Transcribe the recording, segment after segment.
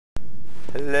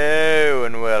Hello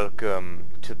and welcome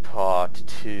to part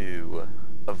 2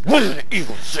 of Resident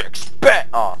Evil 6 Bang!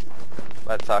 Oh,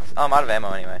 that sucks. Oh, I'm out of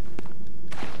ammo anyway.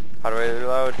 How do I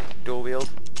reload? Dual wield?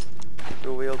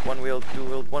 Dual wield, one wield, dual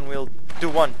wield, one wield. Do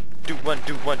one, do one,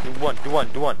 do one, do one, do one,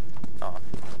 do one. Oh.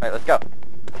 Alright, let's go.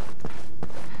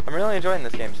 I'm really enjoying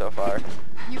this game so far.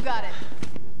 You got it.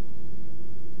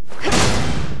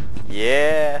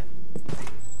 Yeah!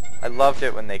 I loved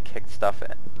it when they kicked stuff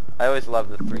in. I always loved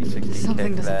the 360 Something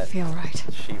kick doesn't that feel right.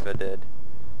 Shiva did.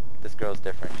 This girl's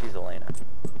different. She's Elena.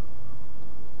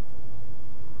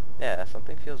 Yeah,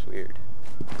 something feels weird.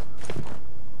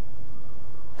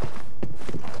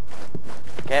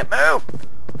 Can't move!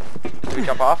 Do we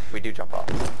jump off? We do jump off.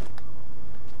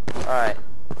 Alright.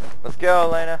 Let's go,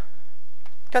 Elena.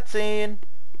 Cutscene!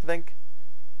 I think.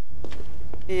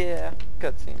 Yeah,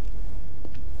 cutscene.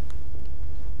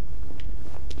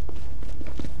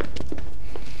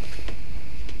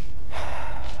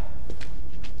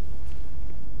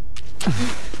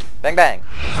 Bang bang!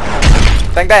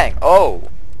 Bang bang! Oh!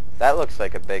 That looks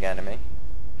like a big enemy.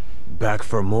 Back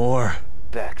for more.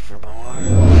 Back for more.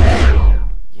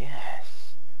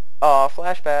 Yes. Oh,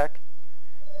 flashback.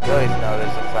 You always know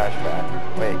there's a flashback.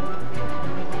 Wait.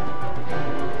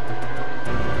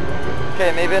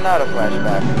 Okay, maybe not a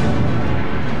flashback.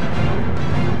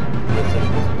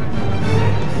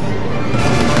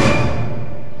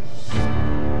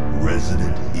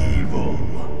 Resident Evil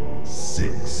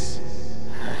 6.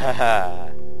 Haha.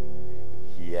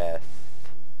 Yes.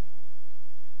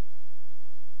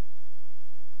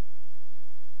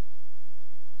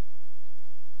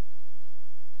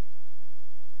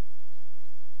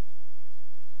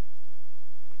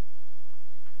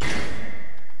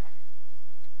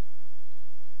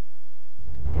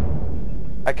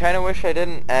 I kind of wish I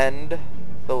didn't end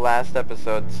the last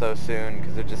episode so soon,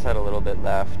 because it just had a little bit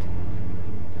left.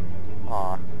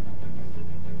 Aw.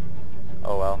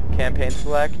 Oh well. Campaign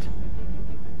select?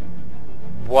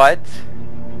 What?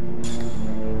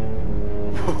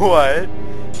 What?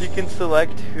 You can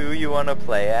select who you want to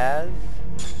play as?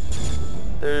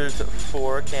 There's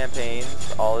 4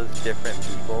 campaigns, all as different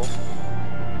people.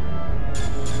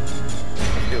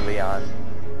 Let's do Leon.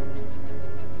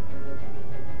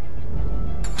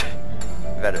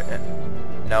 Veteran.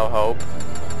 No hope.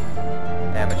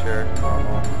 Amateur,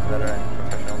 normal, veteran,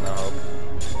 professional, no hope.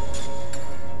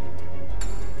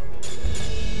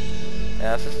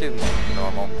 Yeah, let's just do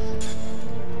normal.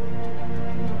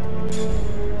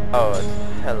 Oh, it's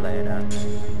Helena.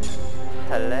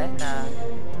 Helena.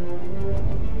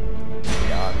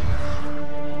 God.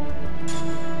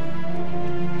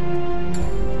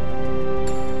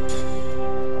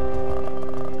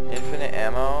 Infinite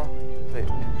ammo? Wait.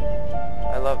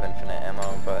 I love infinite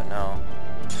ammo, but no.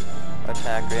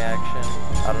 Attack reaction?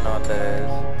 I don't know what that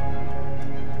is.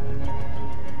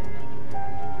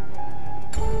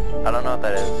 I don't know what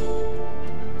that is.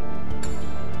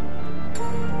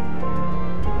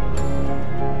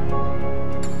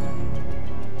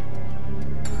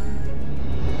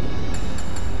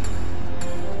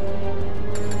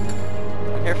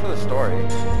 I'm here for the story.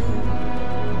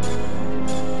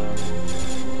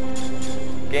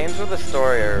 Games with a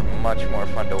story are much more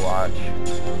fun to watch,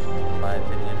 in my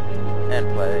opinion, and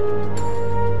play.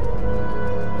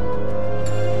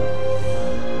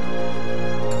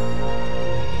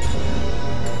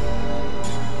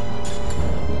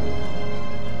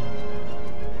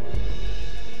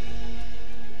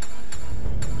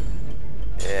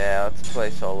 Yeah, let's play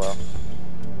solo.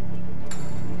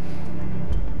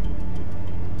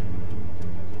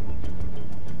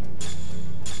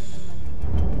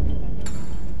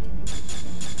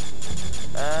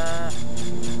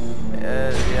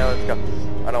 Yeah, let's go.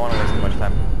 I don't want to waste too much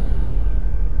time.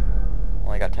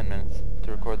 Only got 10 minutes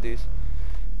to record these.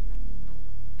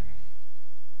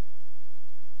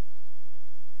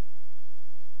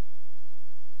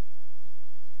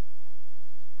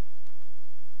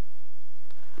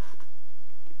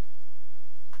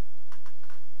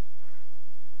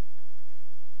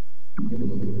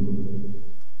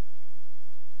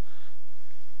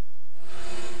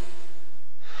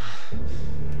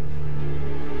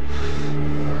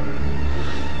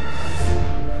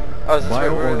 Oh, is this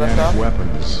where we left off? Bioorganic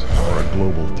weapons are a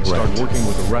global threat. Start working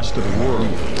with the rest of the world.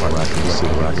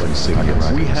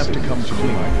 We have to come to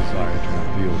my desire to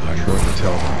reveal the truth. To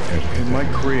tell them It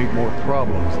might create more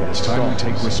problems than it's time we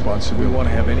take responsibility. We want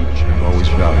to have any chance. I've always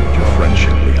valued your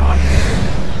friendship, Leon.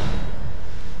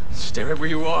 Stay right where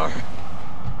you are.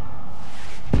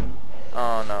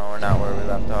 Oh no, we're not where we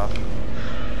left off.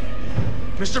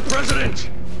 Mr. President!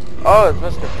 Oh, it's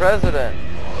Mr. President.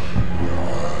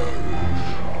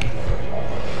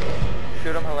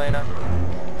 Elena.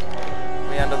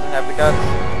 Leon doesn't have the guts.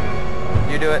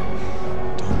 You do it.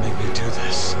 Don't make me do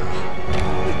this.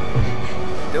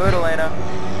 Do it, Elena.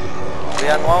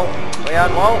 Leon won't.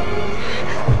 Leon won't.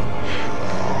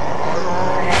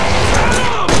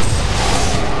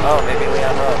 Oh, maybe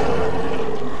Leon will.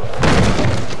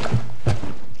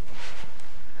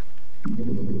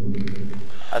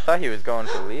 I thought he was going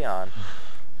for Leon.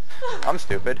 I'm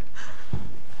stupid.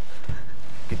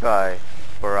 Goodbye,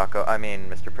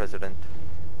 Mr. President.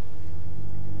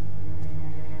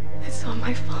 It's all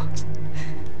my fault.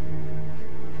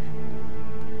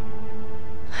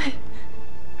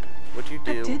 What'd you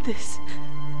do? I did this.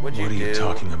 What'd you do? What are you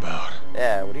talking about?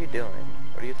 Yeah, what are you doing?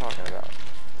 What are you talking about?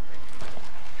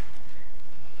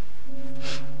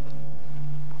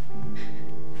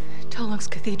 Tolo's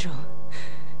Cathedral.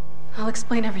 I'll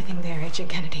explain everything there, Agent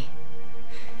Kennedy.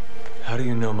 How do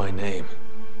you know my name?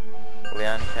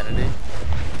 Leon Kennedy?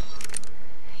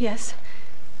 Yes?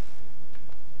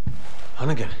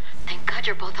 Hunnigan, Thank God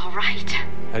you're both all right.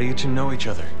 how do you two know each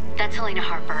other? That's Helena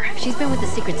Harper. She's been with the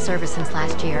Secret Service since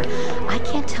last year. I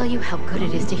can't tell you how good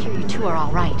it is to hear you two are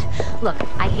all right. Look,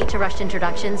 I hate to rush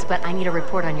introductions, but I need a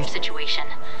report on your situation.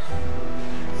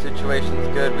 Situation's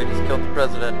good, we just killed the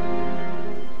president.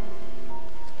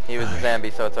 He was a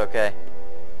zombie, so it's okay.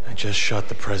 I just shot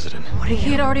the president.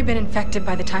 He had already been infected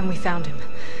by the time we found him.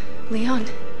 Leon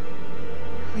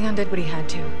did what he had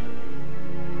to.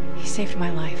 He saved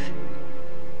my life.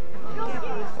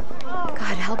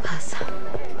 God help us.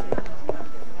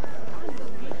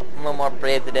 No more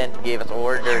president gave us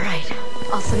orders. All right,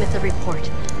 I'll submit the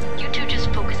report. You two just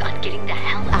focus on getting the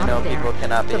hell out know of there. people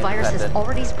cannot be The virus has independent.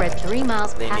 already spread 3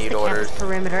 miles They past need the orders. campus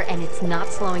perimeter, and it's not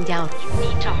slowing down. You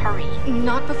need to hurry.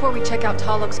 Not before we check out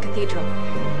Tolo's Cathedral.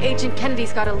 Agent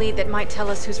Kennedy's got a lead that might tell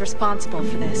us who's responsible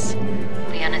for this.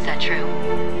 Leon, is that true?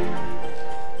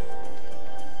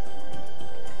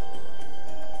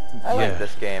 I like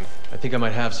this game. I think I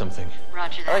might have something.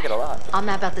 Roger that. I like it a lot. I'll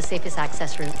map out the safest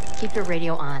access route. Keep your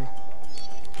radio on.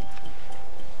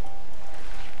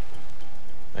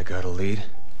 I got a lead?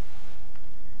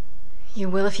 You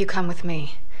will if you come with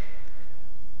me.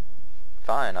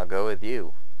 Fine, I'll go with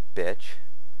you, bitch.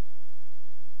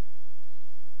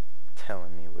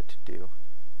 Telling me what to do.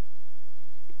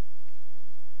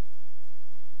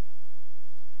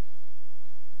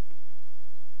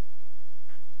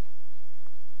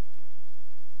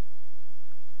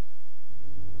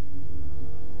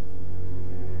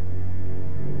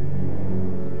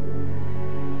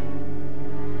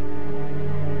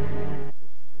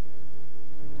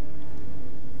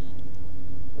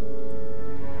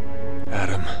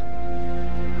 Adam,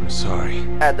 I'm sorry.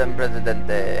 Adam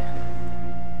Presidente.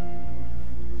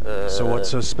 So what's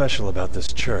so special about this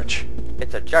church?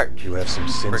 It's a church. You have some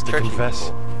sins For to churchy confess?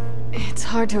 people. It's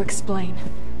hard to explain.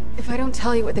 If I don't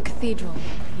tell you at the cathedral,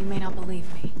 you may not believe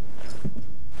me.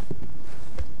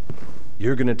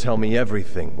 You're gonna tell me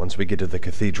everything once we get to the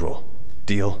cathedral.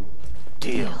 Deal?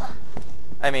 Deal.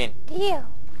 I mean, deal.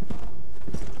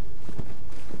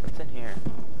 What's in here?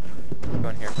 Let's go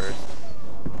in here first.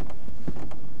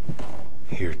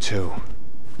 Here too.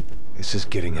 This is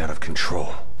getting out of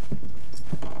control.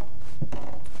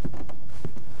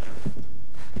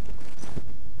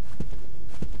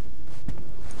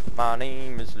 My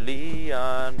name is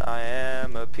Leon, I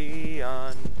am a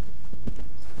peon.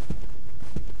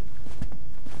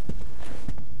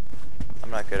 I'm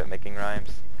not good at making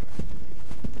rhymes.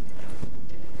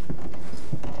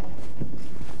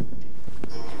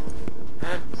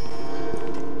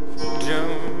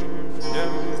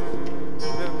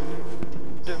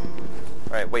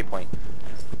 Alright, waypoint.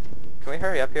 Can we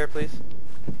hurry up here, please?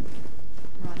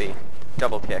 B.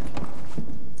 Double kick.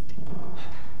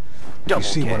 Double You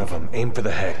see kick. one of them, aim for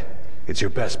the head. It's your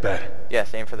best bet.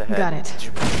 Yes, aim for the head. Got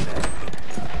it.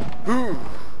 Ooh.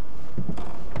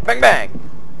 Bang bang!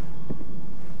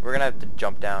 We're gonna have to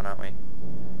jump down, aren't we?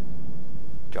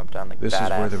 Jump down like This badass. is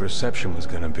where the reception was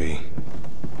gonna be.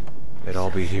 They'd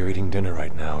all be here eating dinner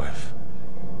right now if...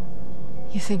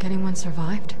 You think anyone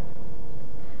survived?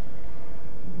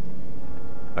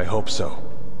 I hope so.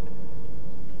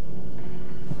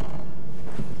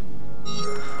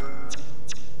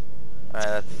 Alright,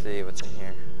 let's see what's in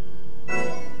here.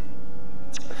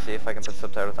 Let's see if I can put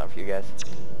subtitles on for you guys.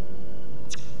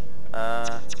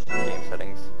 Game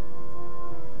settings.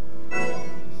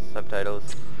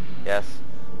 Subtitles. Yes.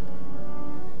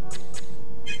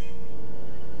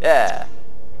 Yeah!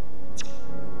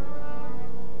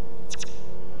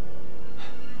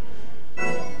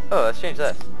 Oh, let's change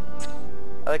this.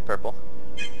 I like purple.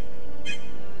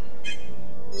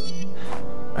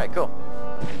 Alright, cool.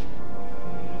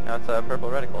 Now it's a purple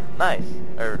reticle. Nice.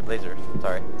 Or laser.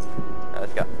 Sorry.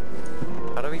 Let's go.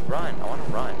 How do we run? I want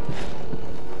to run.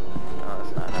 No,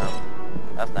 that's not how.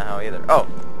 That's not how either. Oh!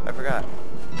 I forgot.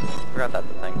 Forgot that's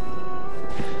the thing.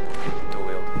 Dual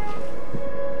wield.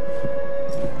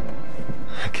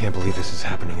 I can't believe this is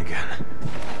happening again.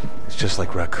 It's just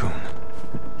like Raccoon.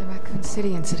 The Raccoon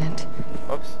City incident.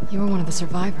 Whoops. You were one of the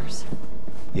survivors.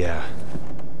 Yeah.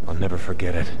 I'll never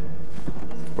forget it.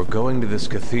 We're going to this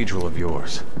cathedral of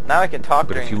yours. Now I can talk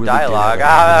But during if you really dialogue. did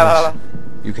have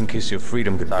ambulance, you can kiss your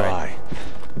freedom goodbye.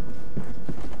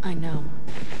 I know.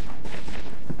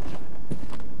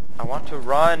 I want to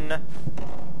run.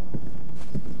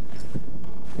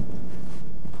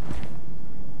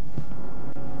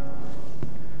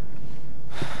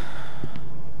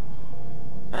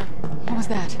 What was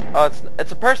that? Oh,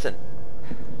 it's a person.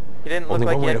 He didn't look Only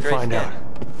like one he way had to gray find skin. out.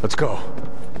 Let's go.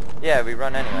 Yeah, we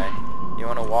run anyway. You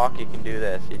want to walk, you can do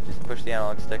this. You just push the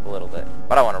analog stick a little bit.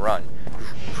 But I want to run.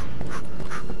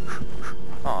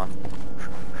 Aw.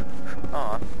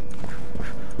 Aw.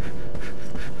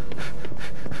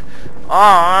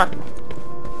 Aw.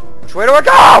 Which way do I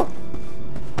go?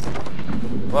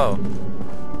 Whoa.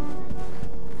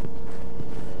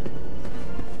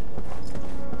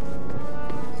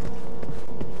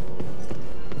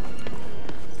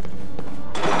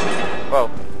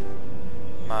 Whoa.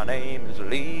 My name is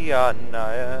Leon,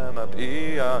 I am a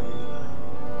peon.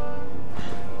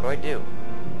 What do I do?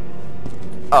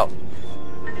 Oh.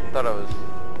 I thought it was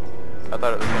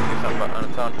gonna do something on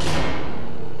its own.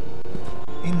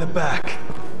 In the back.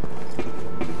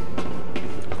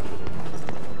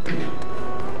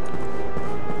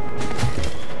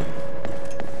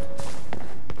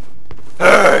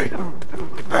 Hey!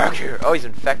 Get back here! Oh, he's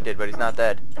infected, but he's not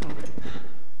dead.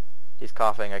 He's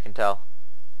coughing, I can tell.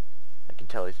 I can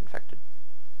tell he's infected.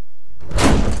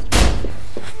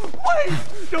 Wait!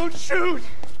 Don't shoot!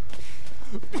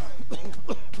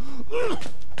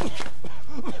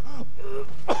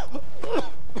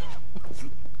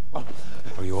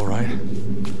 Are you alright?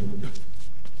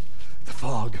 The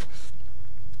fog.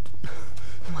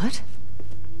 What?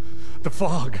 The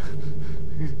fog.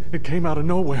 It came out of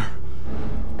nowhere.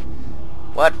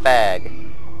 What bag?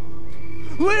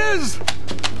 Liz!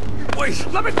 Wait,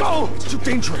 let me go! It's too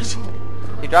dangerous.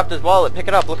 He dropped his wallet. Pick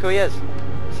it up. Look who he is.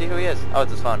 See who he is. Oh,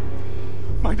 it's his phone.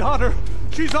 My daughter,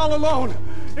 she's all alone.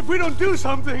 If we don't do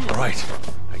something... Alright,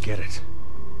 I get it.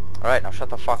 Alright, now shut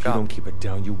the fuck If you up. don't keep it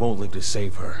down, you won't live to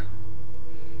save her.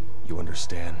 You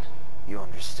understand? You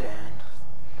understand?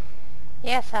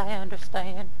 Yes, I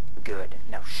understand. Good.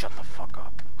 Now shut the fuck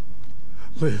up.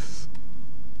 Liz.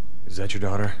 Is that your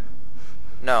daughter?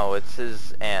 No, it's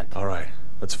his aunt. Alright,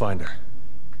 let's find her.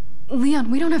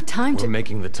 Leon, we don't have time We're to...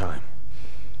 making the time.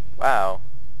 Wow.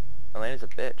 Elena's a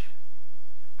bitch.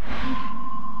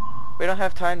 We don't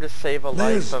have time to save a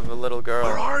Liz, life of a little girl.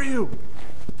 Where are you?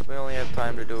 We only have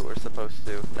time to do what we're supposed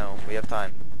to do. No, we have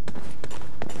time.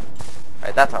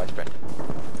 Alright, that's how I sprint.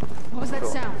 What was that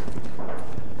Cool. sound?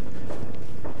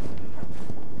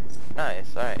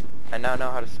 Nice, alright. I now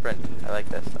know how to sprint. I like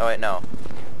this. Oh wait, no.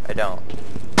 I don't.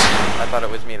 I thought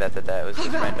it was me that did that. It was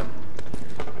just random.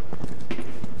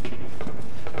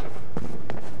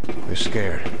 They're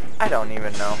scared. I don't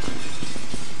even know.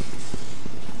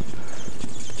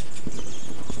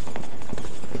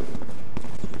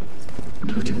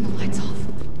 Who turned the lights off?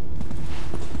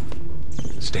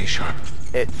 Stay sharp.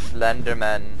 It's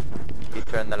Slenderman. He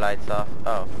turned the lights off.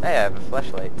 Oh, hey, I have a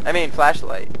flashlight. I mean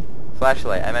flashlight.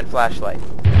 Flashlight. I meant flashlight.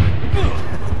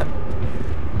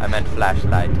 I meant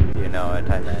flashlight. You know what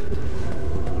I meant.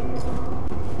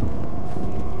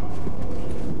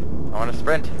 I want to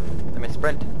sprint. Let me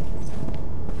sprint.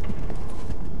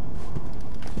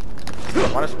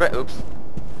 I want to sprint. Oops.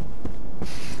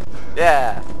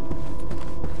 Yeah.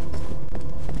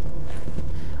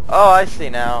 Oh, I see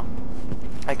now.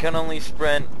 I can only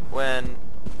sprint when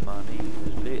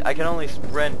money. I can only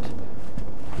sprint.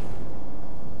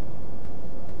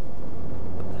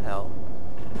 What the hell?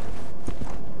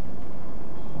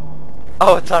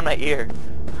 Oh, it's on my ear.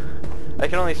 I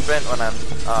can only sprint when I'm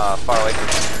far away from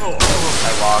him.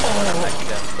 I walk when I'm next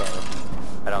to him, so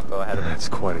I don't go ahead of him. That's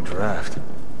quite a draft.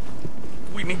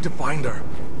 We need to find her.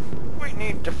 We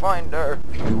need to find her.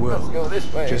 We will. Let's go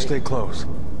this way. Just stay close.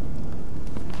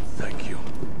 Thank you.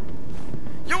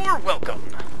 You're welcome.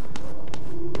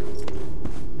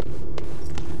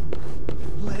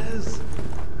 Liz.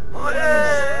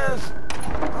 Liz.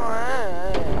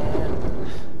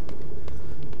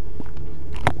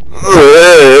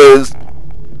 Liz.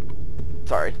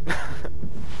 Sorry.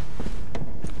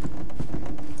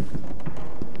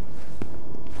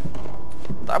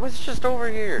 I was just over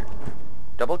here.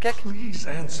 Double kick. Please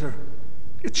answer.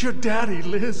 It's your daddy,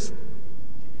 Liz.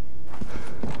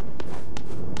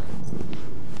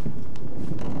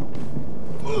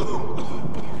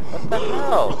 What the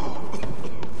hell?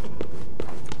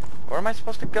 Where am I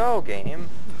supposed to go, game?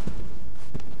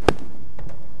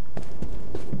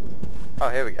 Oh,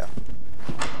 here we go.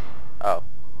 Oh.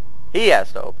 He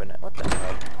has to open it. What the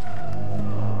hell?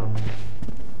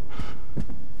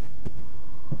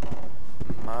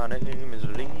 My name is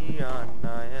Leon,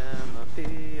 I am a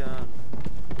peon.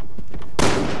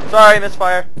 Sorry,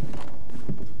 misfire.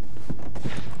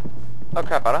 Oh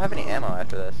crap, I don't have any ammo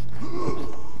after this.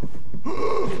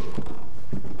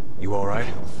 You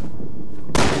alright?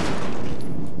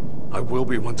 I will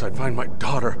be once I find my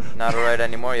daughter. Not alright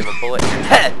anymore, you have a bullet in your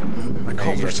head! I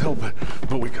called her cell, but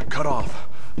we got cut off.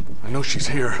 I know she's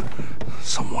here.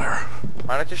 Somewhere.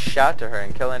 Why not just shout to her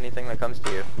and kill anything that comes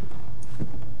to you?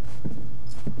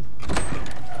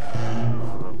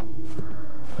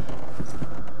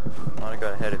 I wanna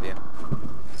go ahead of you.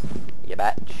 You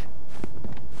batch.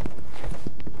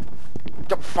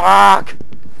 The fuck!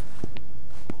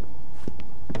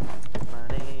 My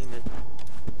name is...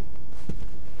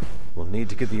 We'll need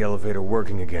to get the elevator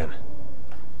working again.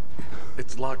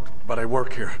 It's locked, but I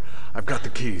work here. I've got the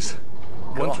keys.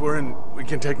 Once we're in, we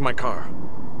can take my car.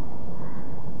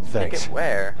 Thanks. Take it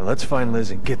where? Now let's find Liz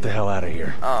and get the hell out of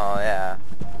here. Oh, yeah.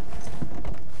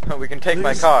 We can take my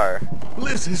Liz? car.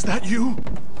 Liz, is that you?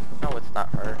 No, it's not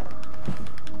her.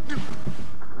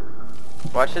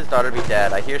 Watch his daughter be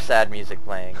dead. I hear sad music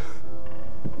playing.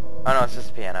 Oh no, it's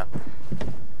just a piano.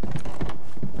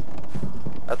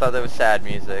 I thought that was sad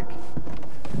music.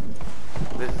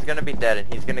 Liz is gonna be dead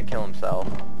and he's gonna kill himself.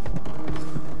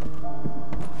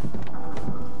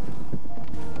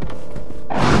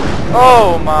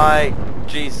 Oh my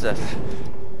Jesus.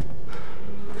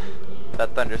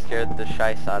 That thunder scared the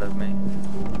shice out of me.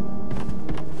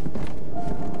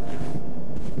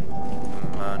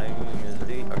 My name is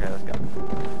Lee. Okay, let's go.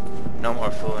 No more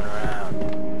fooling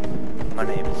around. My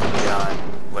name is Leon,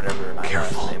 whatever my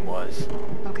last name was.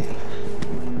 Okay.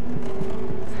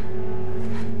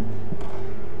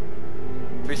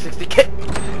 360 kit!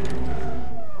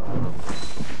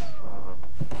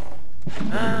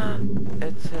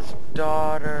 It's his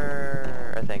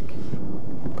daughter, I think.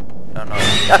 Oh no.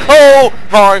 Oh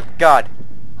my god!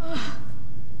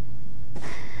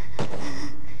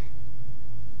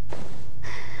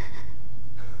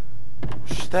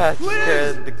 That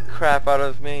scared the crap out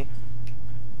of me.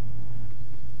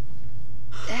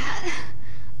 Dad,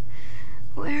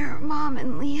 where are Mom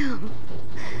and Liam?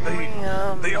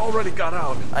 They already got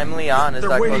out. I'm Leon, is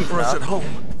They're that waiting close for us at enough?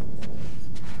 home.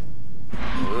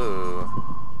 Ooh.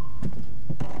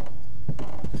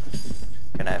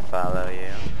 Can I follow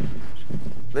you?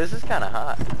 Liz is kinda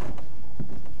hot.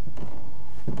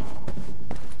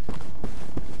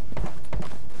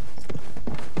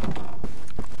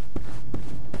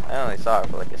 I only saw her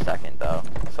for like a second though,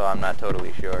 so I'm not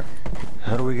totally sure.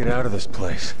 How do we get out of this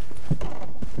place?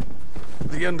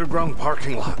 The underground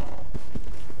parking lot.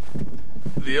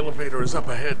 The elevator is up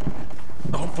ahead.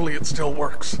 Hopefully it still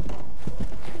works.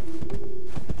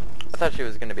 I thought she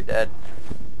was gonna be dead.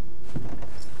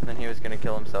 And then he was gonna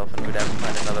kill himself and we'd have to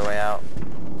find another way out.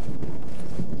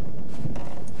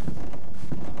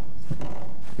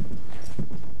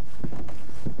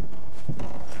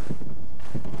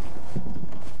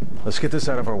 Let's get this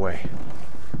out of our way.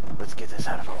 Let's get this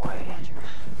out of our way.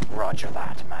 Roger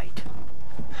that, mate.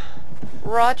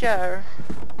 Roger!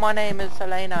 My name is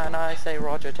Helena and I say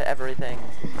Roger to everything.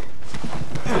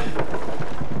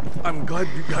 I'm glad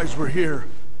you guys were here.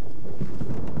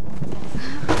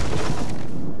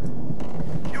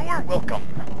 You're welcome.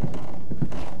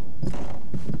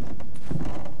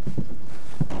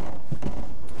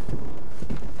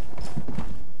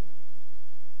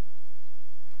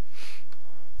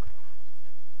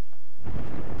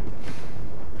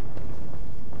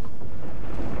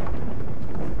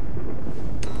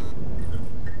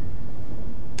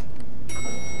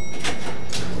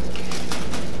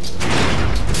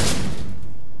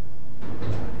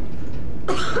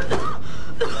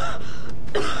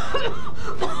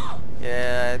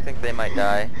 Yeah, I think they might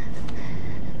die.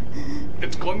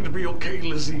 It's going to be okay,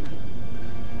 Lizzie.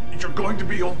 You're going to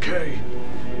be okay.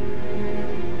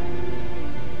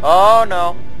 Oh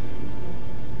no.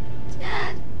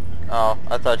 Dad. Oh,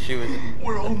 I thought she was...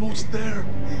 We're almost there.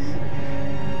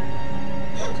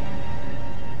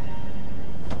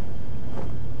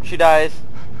 She dies.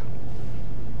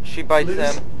 She bites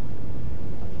Liz? him.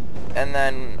 And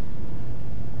then...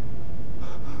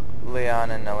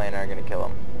 Leon and Elena are gonna kill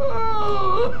him.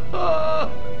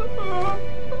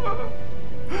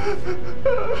 The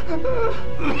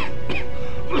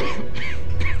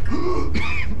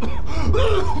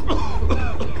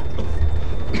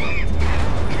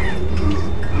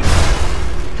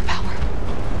power.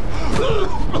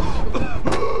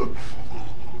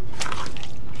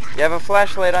 You have a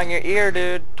flashlight on your ear,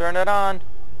 dude. Turn it on.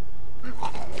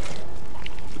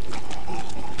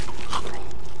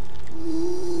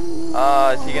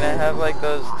 Is he gonna have like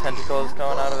those tentacles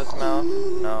coming out of his mouth?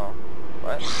 No.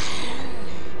 What?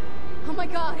 Oh my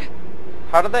god.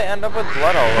 How did they end up with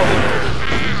blood all over their...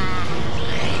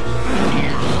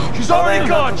 She's already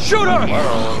gone! Shoot her! Blood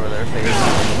all over their face.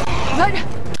 What?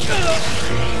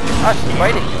 Ah, she's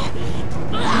biting me.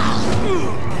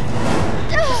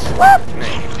 She slapped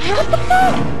me. What the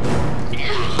fuck?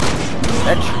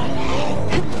 Bitch.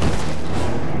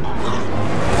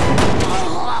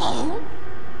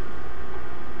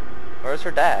 Where's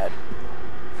her dad?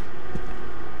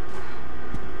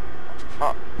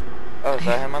 Oh, oh, is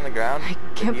that him on the ground? I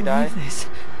can't Did he die? believe this.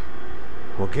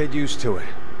 We'll get used to it.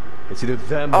 It's either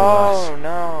them or us. Oh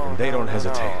no! And they don't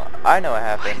hesitate. No. I know what Why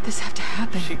happened. did this have to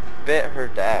happen? She bit her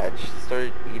dad. She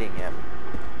started eating him.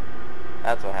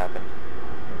 That's what happened.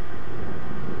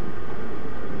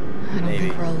 I don't Maybe.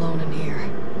 think we're alone in here.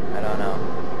 I don't know.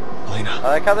 Lena. I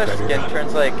like how their grab your skin gun.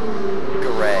 turns like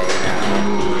gray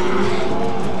now.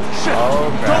 Shit! Oh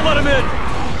Don't crap. let him in!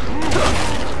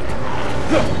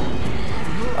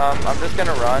 I'm just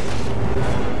gonna run.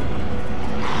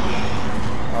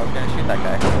 I was gonna shoot that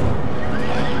guy.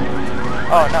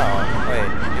 Oh no! Wait,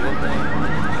 he didn't.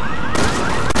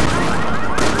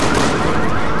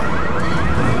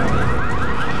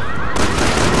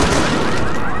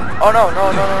 Oh no!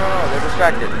 No! No! No! No! No! They're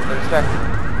distracted. They're distracted.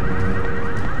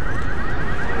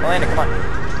 Elena, come on.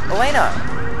 Elena,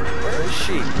 where is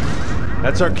she?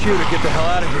 That's our cue to get the hell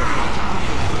out of here.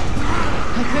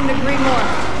 I couldn't agree more.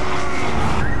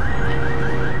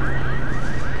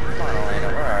 Come on, Elena,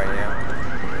 where are you?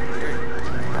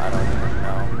 I don't even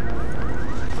know.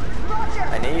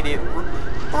 I need you.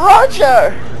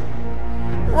 Roger!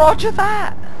 Roger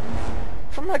that!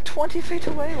 From like 20 feet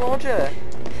away, Roger!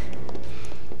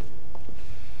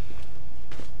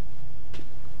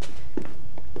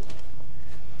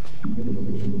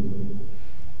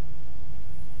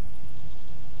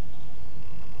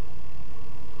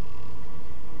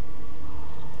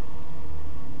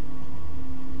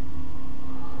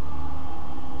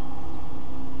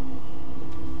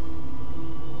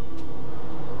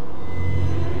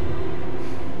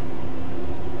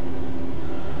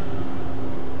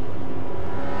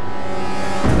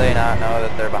 Do they not know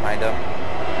that they're behind him?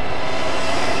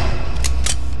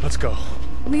 Let's go.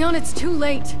 Leon, it's too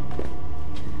late.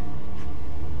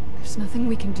 There's nothing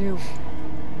we can do.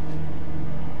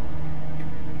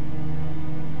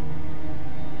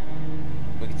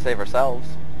 We can save ourselves.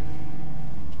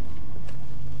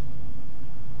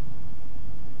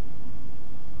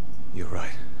 You're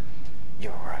right.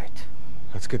 You're right.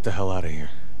 Let's get the hell out of here.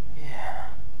 Yeah.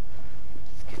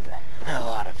 Let's get the hell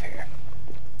out of here.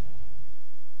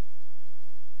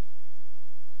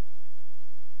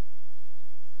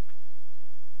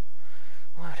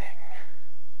 Loading.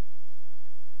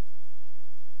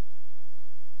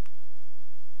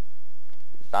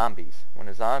 Zombies. When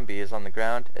a zombie is on the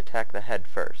ground, attack the head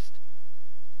first.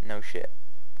 No shit.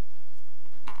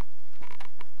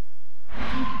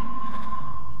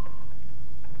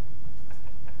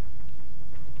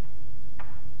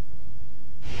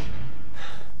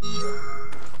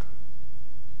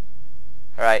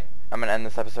 Alright, I'm gonna end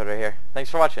this episode right here. Thanks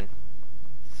for watching.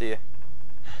 See ya.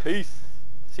 Peace.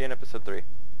 See you in episode 3.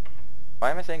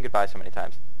 Why am I saying goodbye so many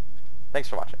times? Thanks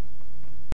for watching.